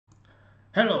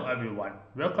Hello everyone,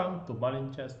 welcome to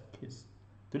Balin Chess Kids.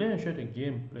 Today I show the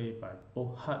game played by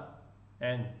Ohad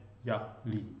and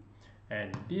Yahli,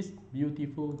 and this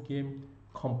beautiful game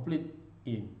complete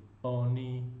in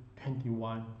only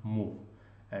 21 moves.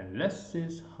 And let's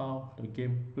see how the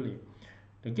game play.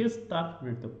 The game starts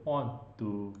with the pawn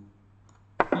to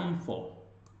d4,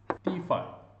 d5,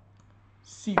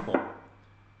 c4,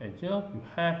 and here you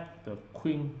have the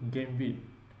queen gambit,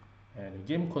 and the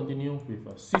game continues with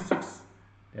a c6,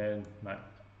 then knight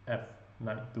f,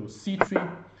 knight to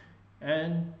c3,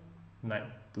 and knight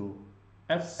to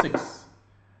f6.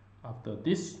 After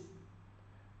this,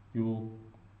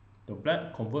 the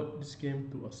black convert this game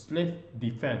to a Slav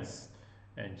Defence,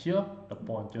 and here the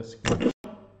pawn just goes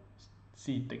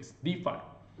c takes d5,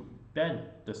 then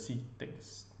the c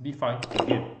takes d5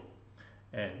 again,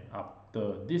 and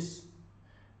after this,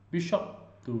 bishop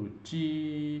to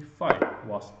g5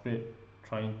 was played,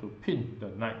 trying to pin the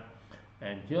knight,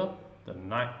 and here the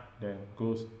knight then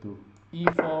goes to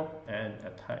e4 and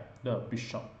attack the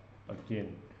bishop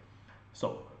again.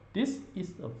 So this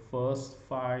is the first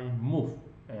 5 move,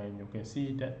 and you can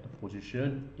see that the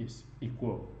position is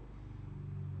equal.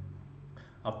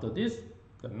 After this,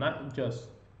 the knight just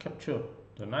capture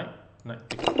the knight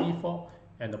takes e4,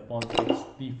 and the pawn takes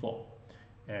d4,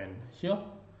 and here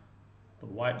the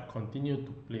white continue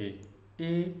to play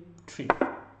a3.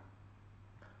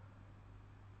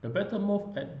 The better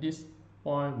move at this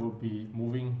point will be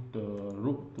moving the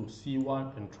rook to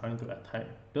c1 and trying to attack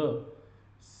the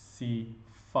c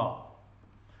file.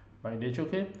 By nature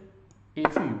case,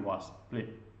 a3 was played,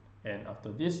 and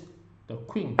after this, the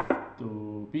queen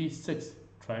to b6,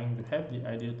 trying to have the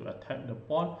idea to attack the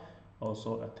pawn,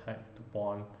 also attack the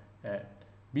pawn at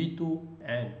b2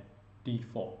 and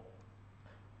d4.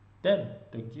 Then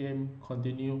the game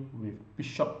continue with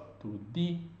bishop to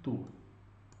d2,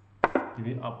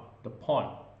 giving up the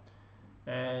pawn.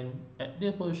 And at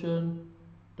this position,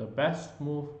 the best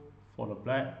move for the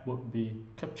black would be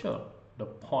capture the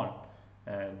pawn,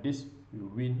 and this will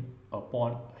win a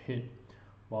pawn ahead,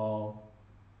 while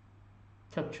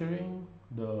capturing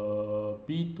the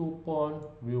b2 pawn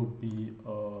will be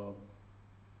a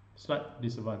slight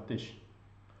disadvantage.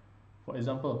 For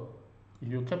example, if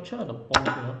you capture the pawn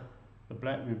here, the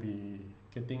black will be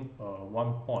getting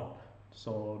one pawn,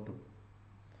 so the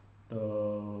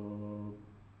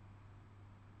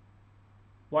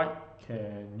white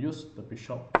can use the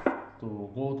bishop to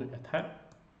go to attack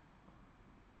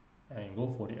and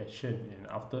go for the action, and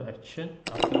after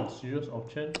a series of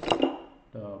action,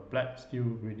 the black still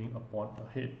winning a pawn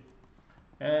ahead.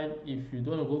 And if you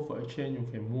don't want to go for action, you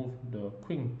can move the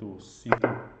queen to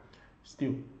c2.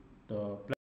 Still, the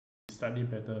black is slightly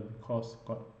better because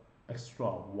got extra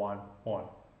one pawn.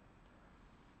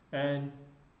 And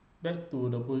back to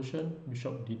the position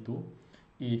bishop d2.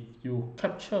 If you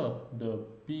capture the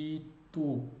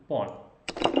b2 pawn,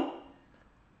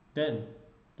 then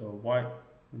the white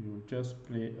will just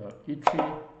play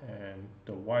e3, and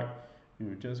the white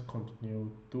will just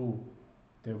continue to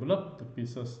develop the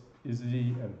pieces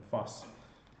easily and fast,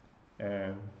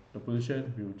 and the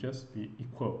position will just be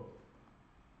equal.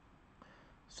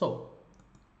 So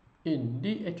in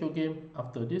the actual game,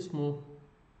 after this move,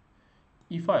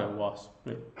 e5 was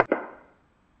played.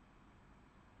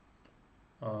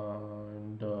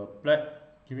 The black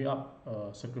giving up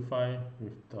sacrifice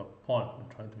with the pawn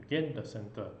and trying to gain the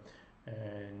center.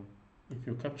 And if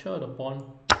you capture the pawn,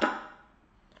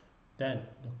 then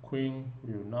the queen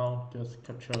will now just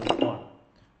capture the pawn,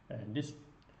 and this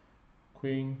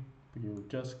queen will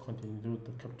just continue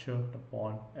to capture the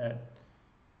pawn at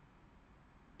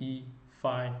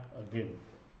e5 again.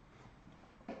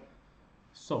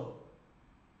 So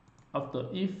after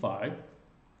e5,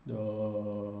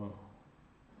 the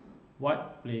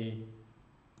white play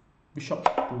bishop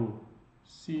to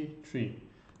c3,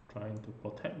 trying to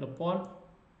protect the pawn,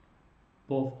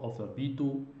 both of the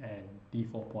b2 and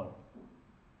d4 pawn.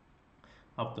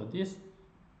 After this,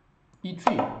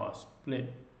 e3 was played,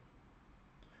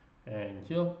 and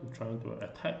here we're trying to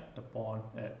attack the pawn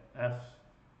at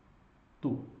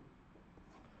f2.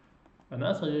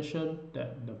 Another suggestion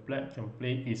that the black can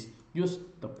play is use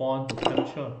the pawn to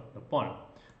capture the pawn.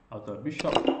 After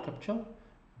bishop capture,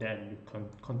 then you can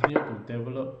continue to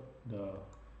develop the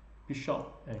bishop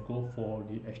and go for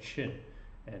the exchange,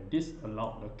 and this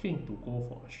allowed the king to go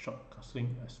for a short castling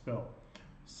as well.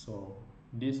 So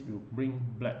this will bring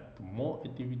black to more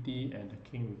activity, and the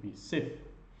king will be safe,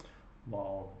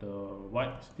 while the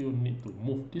white still need to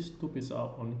move these two pieces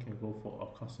out, only can go for a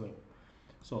castling.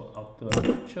 So after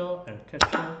capture and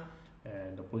capture,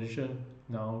 and the position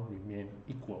now remain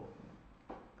equal.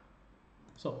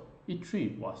 So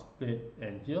e3 was played,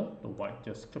 and here the white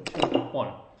just captured the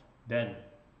pawn. Then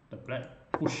the black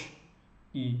push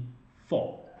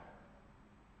e4.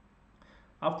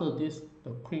 After this, the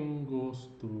queen goes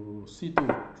to c2,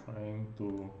 trying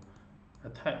to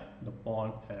attack the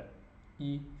pawn at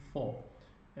e4.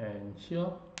 And here,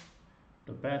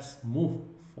 the best move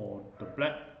for the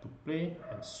black to play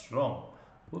and strong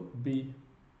would be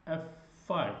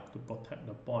f5 to protect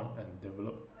the pawn and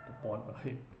develop the pawn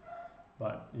ahead.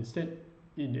 But instead,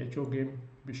 in the actual game,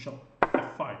 bishop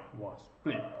f5 was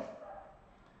played.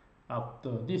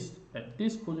 After this, at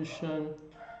this position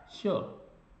here,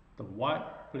 the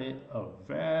white played a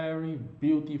very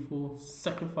beautiful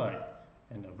sacrifice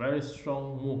and a very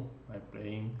strong move by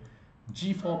playing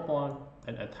g4 pawn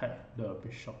and attack the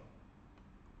bishop.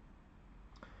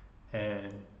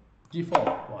 And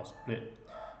g4 was played.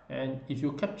 And if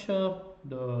you capture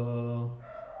the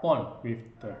pawn with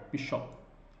the bishop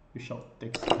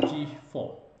takes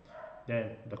g4,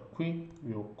 then the queen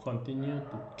will continue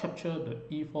to capture the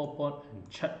e4 pawn and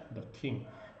check the king,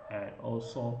 and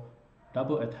also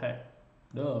double attack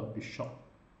the bishop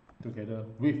together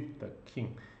with the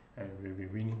king, and will be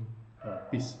winning a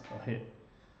piece ahead.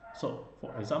 So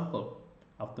for example,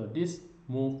 after this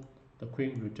move, the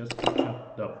queen will just capture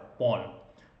the pawn,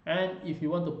 and if you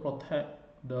want to protect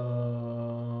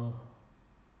the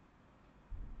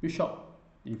bishop,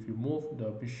 if you move the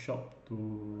bishop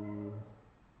to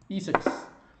e6,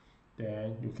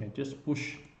 then you can just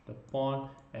push the pawn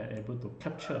and able to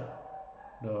capture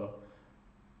the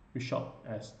bishop,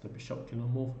 as the bishop cannot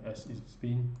move as it's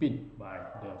being pinned by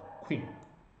the queen.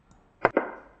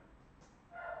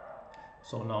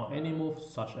 So now any move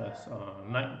such as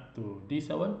knight to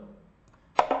d7,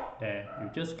 then you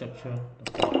just capture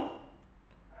the pawn,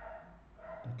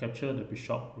 capture the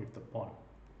bishop with the pawn.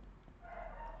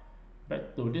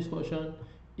 Back to this version,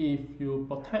 if you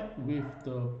protect with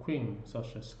the queen,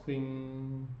 such as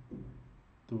queen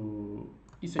to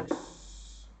e6,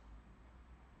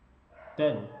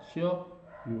 then here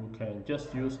you can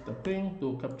just use the queen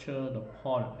to capture the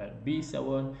pawn at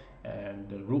b7, and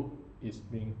the rook is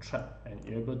being trapped, and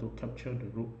you're able to capture the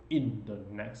rook in the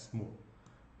next move.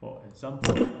 For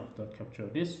example, after capture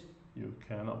this, you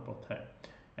cannot protect.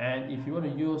 And if you want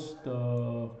to use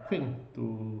the queen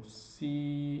to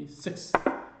c6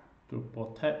 to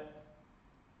protect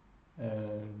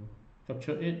and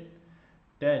capture it,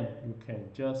 then you can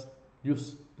just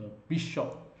use the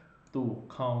bishop to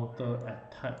counter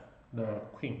attack the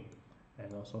queen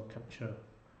and also capture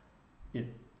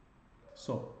it.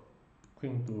 So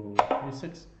queen to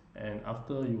e6, and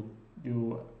after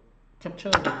you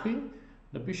capture the queen,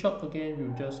 the bishop again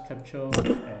you just capture,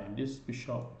 and this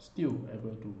bishop still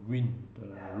able to win the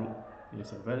rook.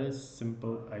 It's a very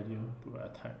simple idea to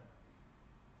attack.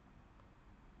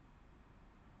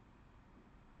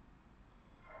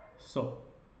 So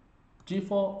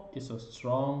g4 is a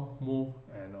strong move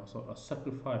and also a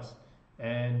sacrifice,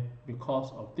 and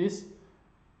because of this,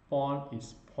 pawn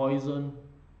is poisoned,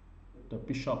 the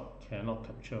bishop cannot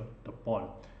capture the pawn.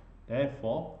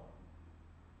 Therefore,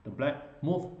 the black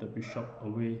moved the bishop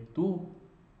away to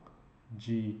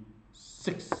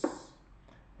g6,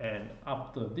 and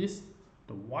after this,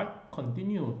 the white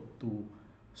continued to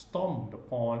storm the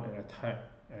pawn and attack.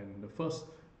 And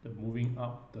the moving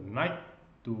up the knight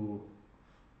to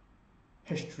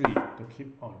h3 to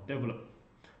keep on develop.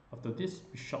 After this,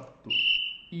 bishop to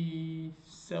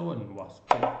e7 was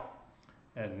played,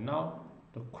 and now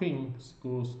the queen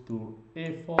goes to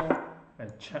a4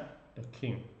 and check the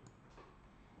king.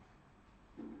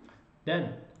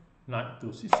 Then knight to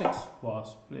c6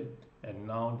 was played, and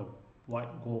now the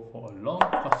white go for a long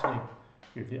castling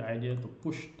with the idea to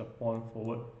push the pawn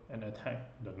forward and attack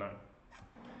the knight.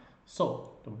 So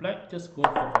the black just go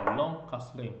for a long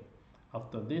castling.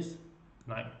 After this,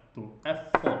 knight to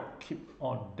f4 keep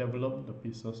on develop the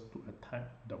pieces to attack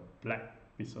the black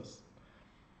pieces.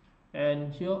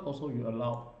 And here also you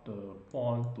allow the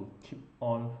pawn to keep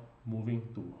on moving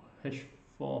to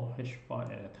h4,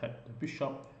 h5 and attack the bishop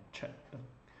and check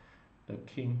the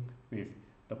king with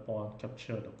the pawn,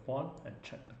 capture the pawn and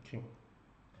check the king.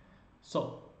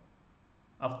 So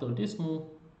after this move,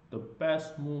 the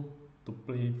best move to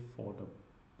play for the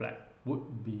black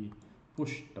would be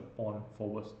push the pawn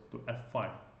forward to f5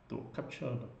 to capture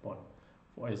the pawn.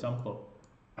 For example,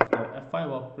 after f5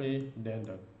 was played, then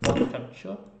the pawn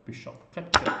capture, bishop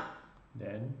capture,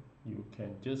 then you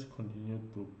can just continue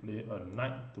to play a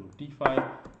knight to d5,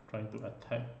 trying to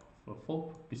attack for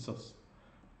 4 pieces,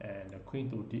 and the queen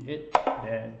to d8,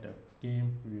 then the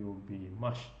game will be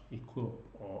much equal,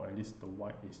 or at least the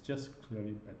white is just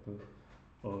clearly better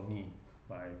only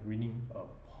by winning a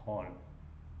pawn.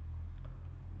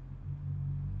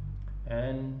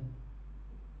 And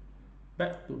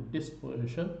back to this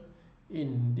position.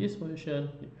 In this position,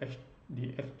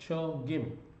 the actual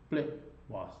game played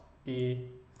was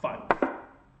a5,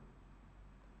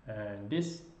 and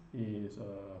this is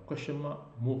a question mark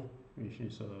move, which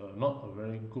is not a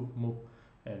very good move,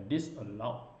 and this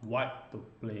allowed white to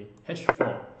play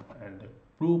h4, and the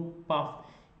blue path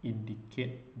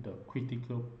indicate the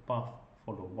critical path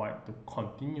for the white to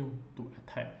continue to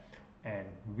attack and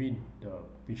win the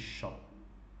bishop.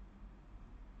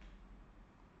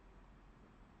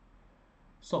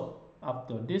 So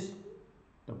after this,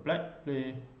 the black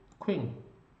play queen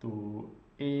to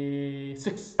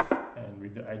a6, and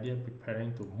with the idea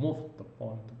preparing to move the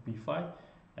pawn to b5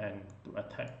 and to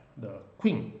attack the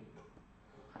queen.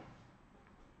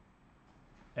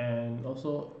 And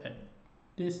also at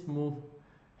this move,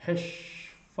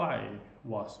 h5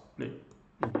 was played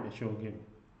in the actual game.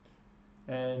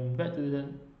 And back to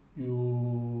then,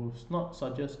 you not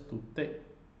suggest to take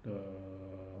the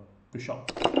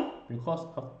bishop, because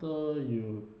after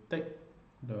you take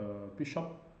the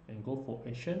bishop and go for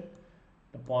action,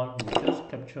 the pawn will just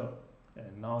capture,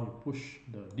 and now you push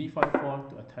the d5 pawn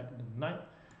to attack the knight,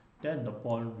 then the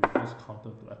pawn will just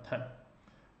counter to attack.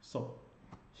 So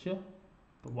here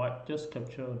the white just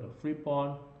capture the free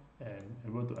pawn and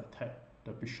able to attack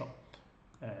the bishop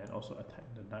and also attack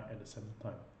the knight at the same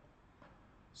time.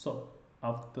 So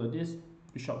after this,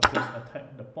 bishop just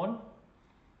attack the pawn,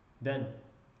 then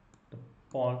the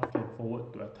pawn can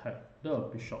forward to attack the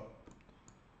bishop.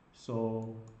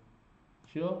 So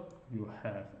here you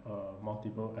have a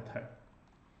multiple attack,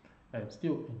 and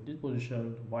still in this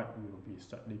position, white will be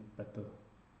slightly better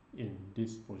in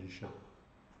this position.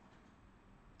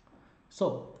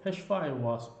 So h5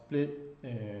 was played,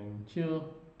 and here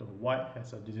the white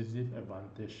has a decisive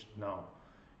advantage now.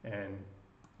 And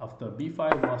after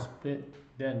b5 was played,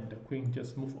 then the queen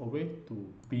just moved away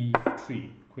to b3,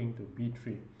 queen to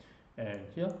b3. And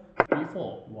here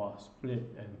b4 was played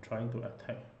and trying to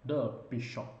attack the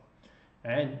bishop.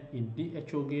 And in the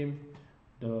actual game,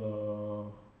 the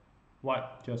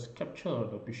white just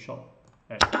captured the bishop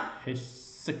at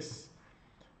h6.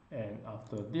 And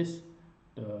after this,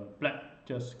 the black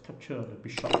just captured the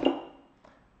bishop.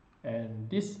 And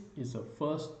this is the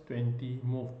first 20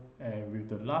 move, and with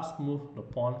the last move, the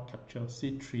pawn capture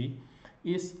c3,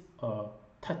 is a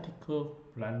tactical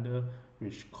blunder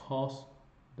which caused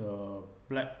the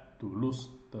black to lose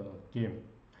the game.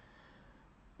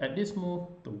 At this move,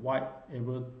 the white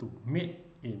able to mate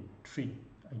in 3.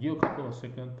 I give a couple of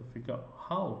seconds to figure out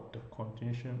how the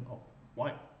continuation of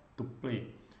white to play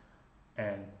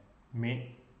and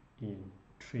mate in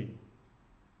 3.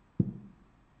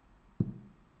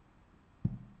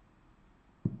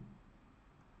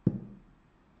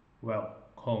 Well,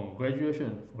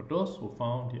 congratulations for those who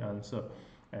found the answer,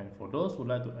 and for those who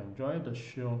like to enjoy the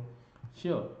show,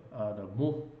 here are the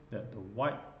moves that the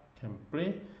white can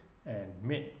play and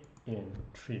mate in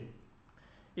 3.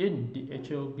 In the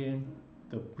actual game,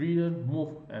 the brilliant move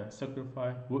and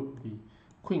sacrifice would be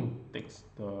queen takes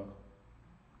the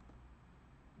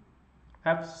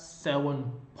f7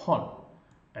 pawn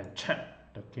and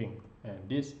check the king, and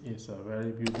this is a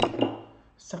very beautiful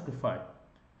sacrifice.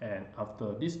 And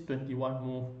after this 21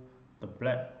 move, the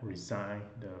black resign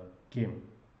the game.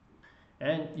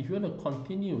 And if you want to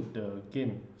continue the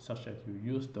game, such as you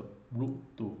use the rook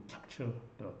to capture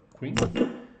the queen,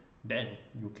 then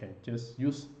you can just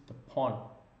use the pawn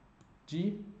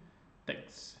g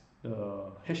takes the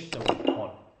h7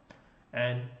 pawn.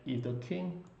 And if the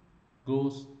king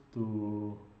goes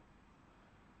to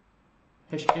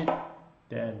h8,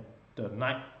 then the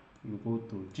knight will go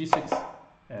to g6,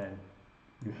 and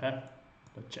you have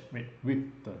the checkmate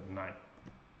with the knight.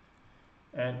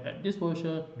 And at this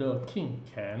position, the king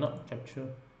cannot capture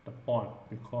the pawn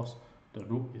because the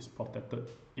rook is protected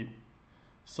it.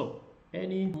 So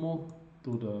any move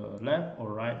to the left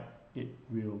or right, it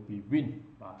will be win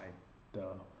by the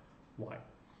white.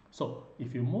 So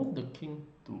if you move the king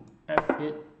to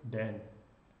f8, then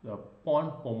the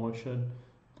pawn promotion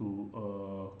to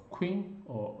a queen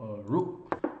or a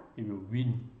rook, it will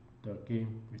win the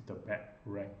game with the back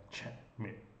rank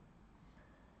checkmate.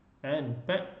 And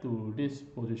back to this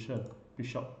position,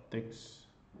 bishop takes,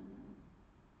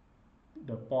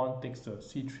 the pawn takes the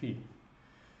c3.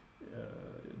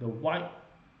 The white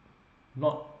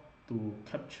not to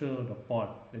capture the pawn,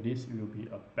 this will be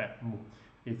a bad move.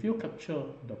 If you capture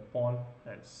the pawn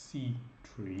at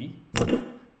c3,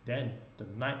 then the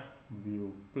knight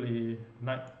will play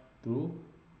knight to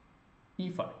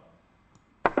e5.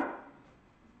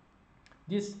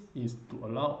 This is to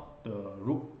allow the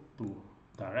rook to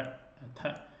direct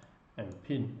attack and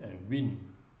pin and win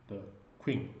the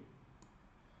queen.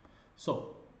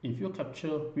 So if you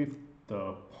capture with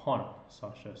the pawn,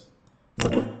 such as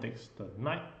pawn takes the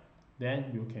knight,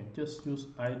 then you can just use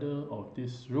either of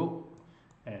this rook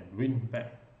and win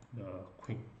back the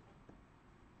queen.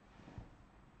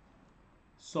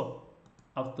 So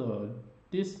after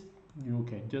this, you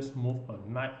can just move a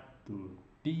knight to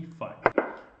d5.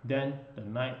 Then the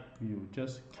knight will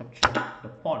just capture the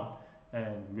pawn,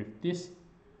 and with this,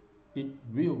 it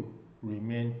will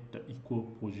remain the equal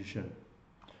position.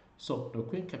 So the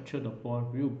queen capture the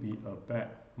pawn will be a bad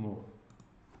move.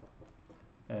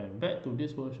 And back to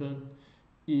this version,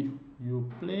 if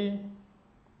you play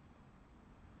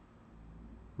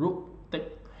rook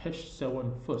take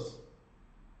h7 first,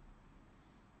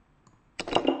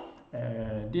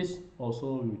 and this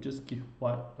also will just give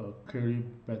white a clearly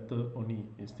better only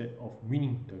instead of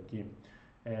winning the game.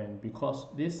 And because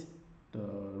this, the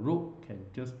rook can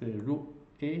just play rook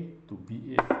a to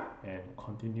b8 and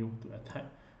continue to attack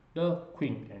the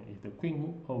queen, and if the queen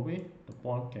moves away, the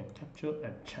pawn can capture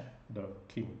and check the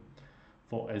king.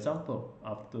 For example,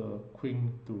 after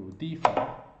queen to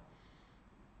d5,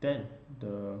 then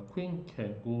the queen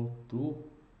can go to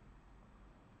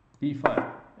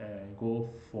b5 and go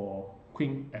for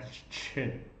queen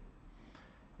exchange.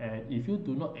 And if you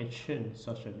do not exchange,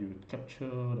 such as you capture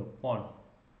the pawn,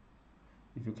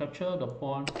 if you capture the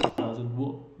pawn, it doesn't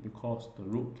work because the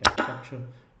rook can capture,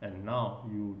 and now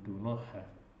you do not have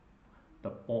the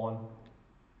pawn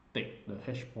take the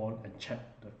h pawn and check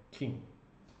the king.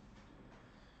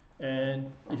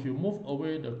 And if you move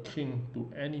away the king to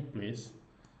any place,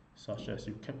 such as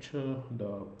you capture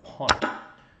the pawn,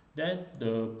 then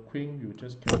the queen will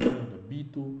just capture the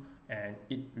b2, and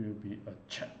it will be a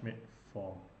checkmate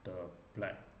for the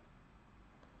black.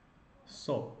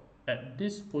 So at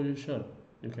this position,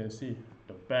 you can see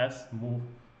the best move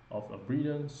of a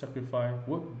brilliant sacrifice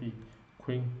would be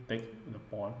queen take the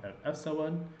pawn at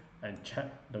f7 and check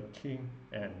the king,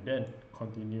 and then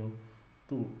continue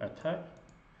to attack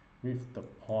with the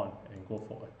pawn and go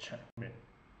for a checkmate.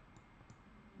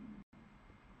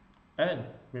 And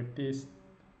with this,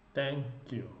 thank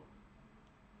you.